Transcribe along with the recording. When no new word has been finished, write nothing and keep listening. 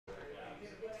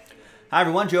Hi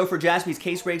everyone, Joe for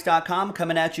JaspysCaseBreaks.com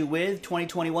coming at you with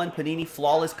 2021 Panini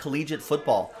Flawless Collegiate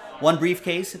Football. One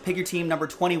briefcase, pick your team number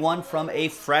 21 from a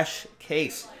fresh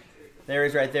case. There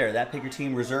is right there. That pick your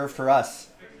team reserved for us,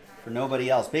 for nobody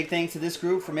else. Big thanks to this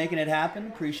group for making it happen.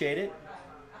 Appreciate it.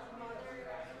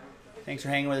 Thanks for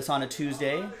hanging with us on a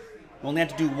Tuesday. We only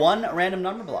have to do one random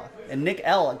number block. And Nick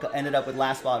L ended up with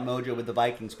last spot mojo with the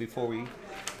Vikings before we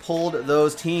pulled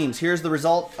those teams. Here's the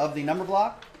result of the number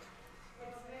block,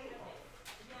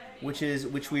 which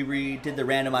we did the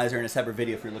randomizer in a separate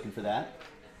video if you're looking for that.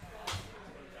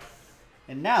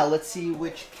 And now let's see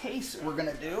which case we're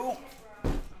gonna do.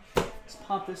 Let's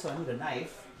pump this on with a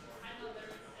knife.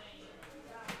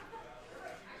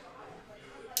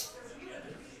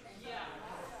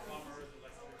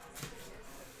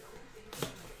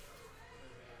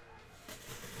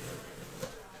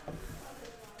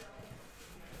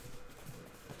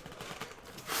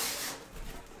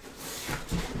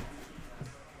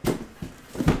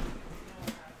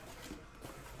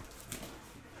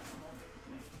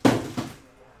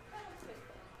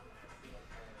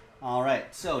 All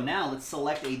right, so now let's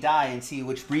select a die and see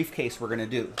which briefcase we're gonna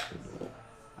do.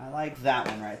 I like that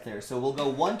one right there. So we'll go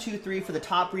 1, 2, 3 for the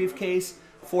top briefcase,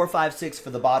 4, 5, 6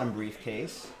 for the bottom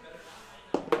briefcase.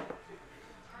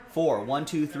 4, 1,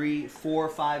 2, 3, 4,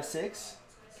 5, 6.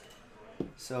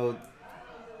 So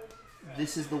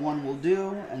this is the one we'll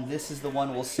do, and this is the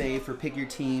one we'll save for pick your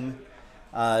team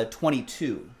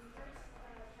 22.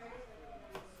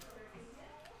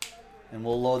 And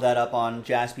we'll load that up on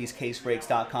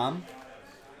JaspysCaseBreaks.com.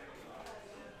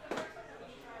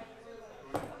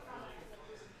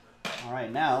 All right,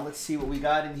 now let's see what we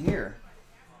got in here.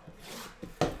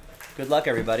 Good luck,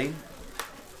 everybody.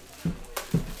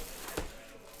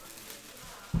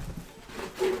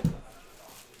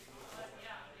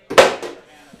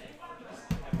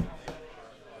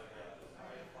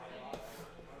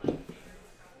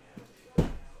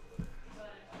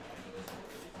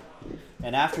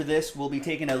 And after this, we'll be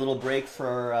taking a little break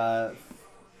for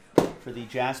the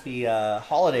Jaspy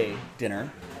holiday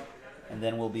dinner, and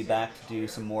then we'll be back to do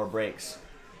some more breaks.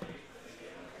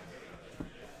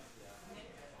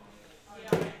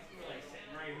 All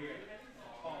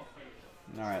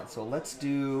right, so let's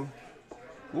do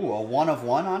a 1 of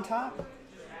 1 on top.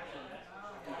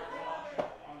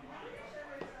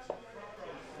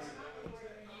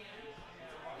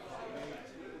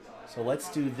 So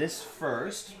let's do this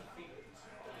first.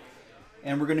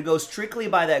 And we're going to go strictly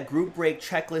by that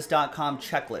groupbreakchecklist.com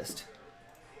checklist,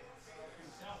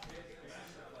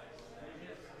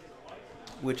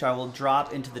 which I will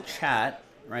drop into the chat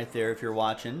right there if you're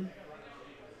watching.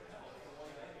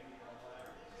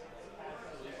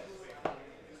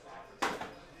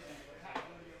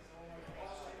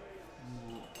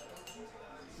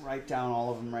 Write down all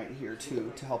of them right here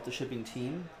too to help the shipping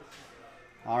team.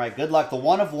 All right, good luck. The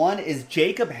 1 of 1 is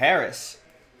Jacob Harris.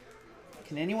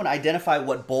 Can anyone identify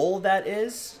what bowl that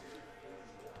is?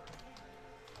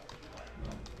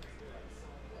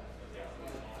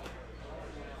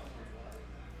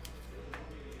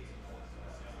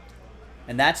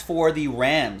 And that's for the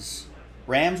Rams.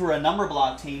 Rams were a number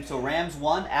block team, so Rams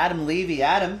won. Adam Levy.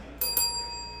 Adam,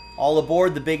 all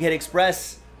aboard the Big Hit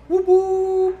Express. Whoop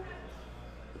whoop.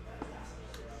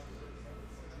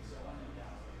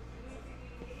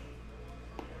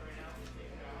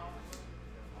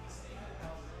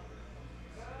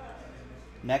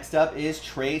 Next up is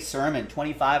Trey Sermon,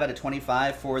 25 out of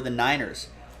 25 for the Niners.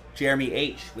 Jeremy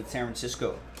H. with San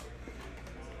Francisco.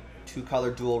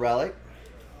 2-color dual relic.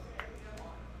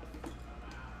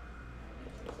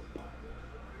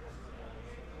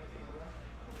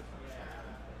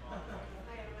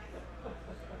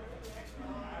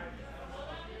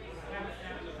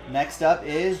 Next up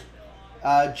is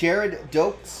Jared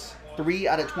Dokes, 3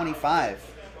 out of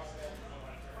 25.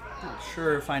 Not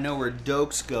sure if I know where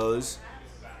Dokes goes.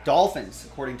 Dolphins,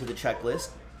 according to the checklist.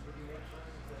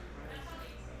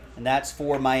 And that's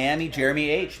for Miami. Jeremy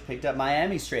H. picked up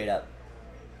Miami straight up.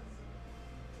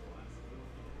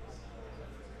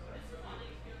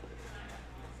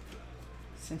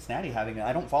 Cincinnati having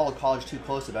I don't follow college too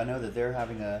closely, but I know that they're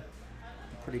having a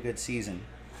pretty good season.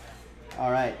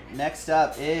 All right, next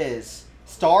up is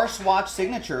Star Swatch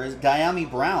Signature is Diami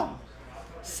Brown.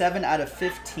 7 out of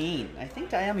 15. I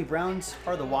think Diami Brown's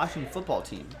part of the Washington football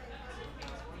team.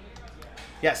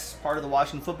 Yes, part of the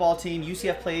Washington football team.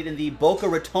 UCF played in the Boca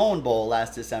Raton Bowl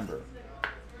last December.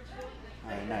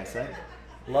 All right, nice. I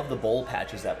love the bowl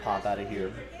patches that pop out of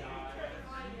here.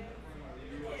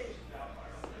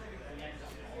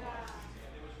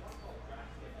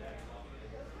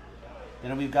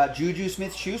 Then we've got Juju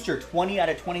Smith-Schuster, 20 out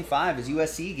of 25 is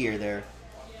USC gear there.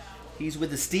 He's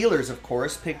with the Steelers, of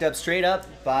course. Picked up straight up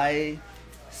by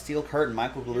Steel Curtain,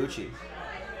 Michael Gallucci.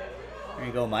 There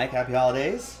you go, Mike. Happy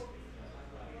holidays.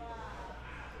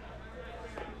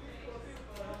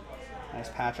 Nice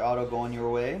patch auto going your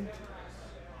way.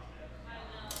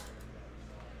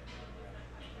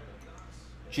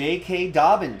 J.K.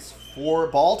 Dobbins for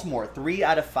Baltimore, 3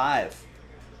 out of 5.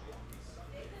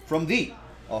 From the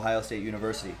Ohio State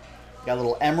University. Got a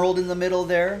little emerald in the middle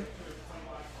there.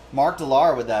 Mark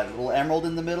Delar with that little emerald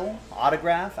in the middle.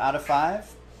 Autograph, out of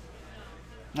 5.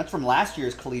 That's from last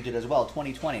year's Collegiate as well,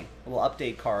 2020. A little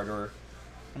update card, or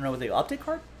I don't know what they update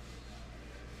card?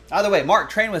 Either way, Mark,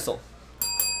 train whistle.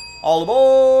 All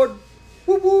aboard!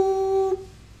 Whoop whoop!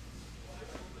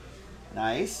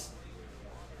 Nice.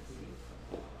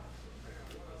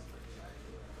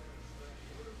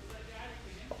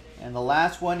 And the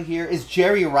last one here is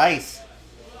Jerry Rice.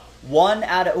 1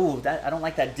 out of... Ooh, that, I don't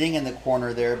like that ding in the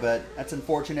corner there, but that's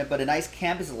unfortunate. But a nice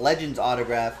Campus Legends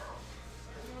autograph.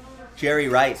 Jerry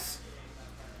Rice.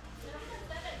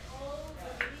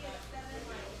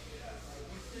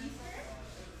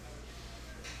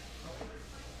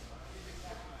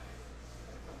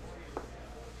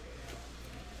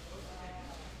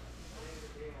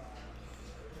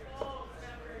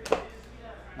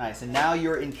 Nice. And now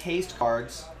your encased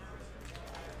cards.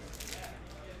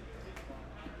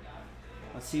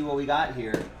 Let's see what we got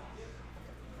here.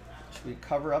 Should we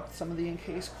cover up some of the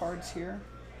encased cards here?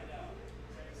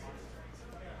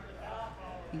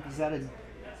 Is that a...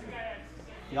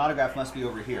 The autograph must be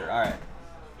over here. All right.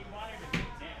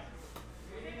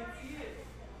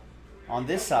 On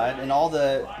this side, and all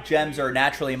the gems are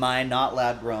naturally mined, not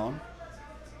lab grown.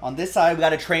 On this side, we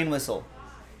got a train whistle.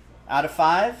 Out of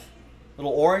 5.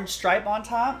 Little orange stripe on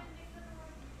top.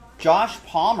 Josh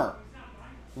Palmer.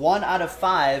 1 out of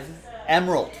 5.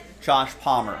 Emerald, Josh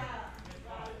Palmer.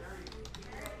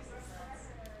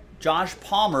 Josh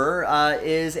Palmer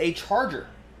is a Charger.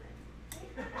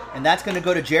 And that's going to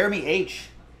go to Jeremy H.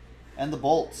 and the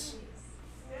Bolts.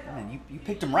 Man, you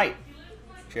picked him right,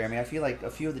 Jeremy. I feel like a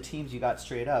few of the teams you got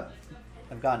straight up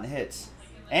have gotten hits.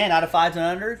 And out of 5s and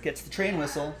under, gets the train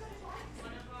whistle.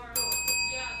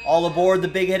 All aboard the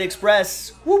Big Hit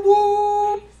Express. Whoop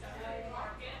whoop!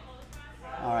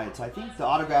 All right, so I think the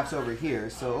autograph's over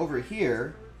here. So over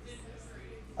here,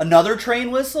 another train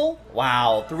whistle.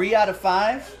 Wow, 3 out of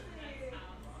 5.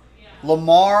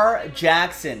 Lamar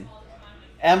Jackson,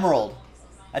 Emerald.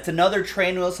 That's another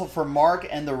train whistle for Mark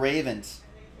and the Ravens.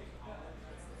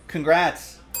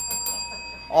 Congrats.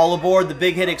 All aboard the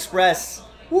Big Hit Express.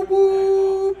 Whoop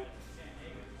whoop.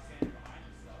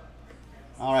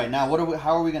 All right, now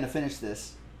how are we going to finish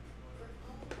this?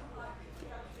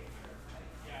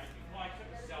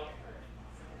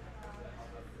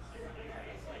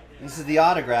 This is the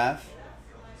autograph.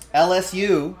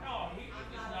 LSU.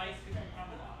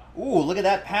 Ooh, look at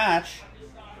that patch.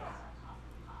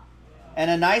 And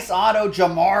a nice auto,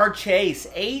 Jamar Chase.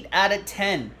 8 out of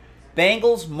 10.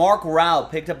 Bengals, Mark Rao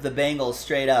picked up the Bengals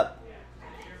straight up.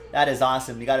 That is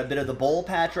awesome. You got a bit of the bowl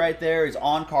patch right there. His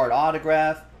on-card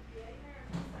autograph.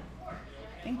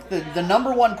 I think the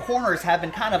 #1 corners have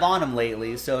been kind of on him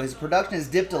lately, so his production has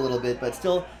dipped a little bit, but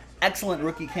still excellent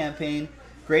rookie campaign.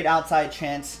 Great outside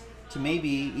chance to maybe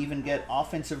even get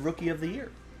Offensive Rookie of the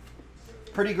Year.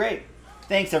 Pretty great.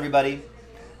 Thanks, everybody.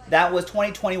 That was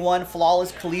 2021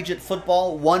 Flawless Collegiate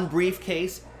Football. 1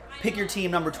 briefcase. Pick your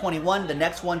team number 21. The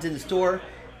next one's in the store.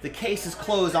 The case is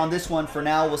closed on this one for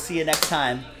now. We'll see you next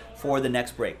time for the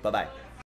next break. Bye-bye.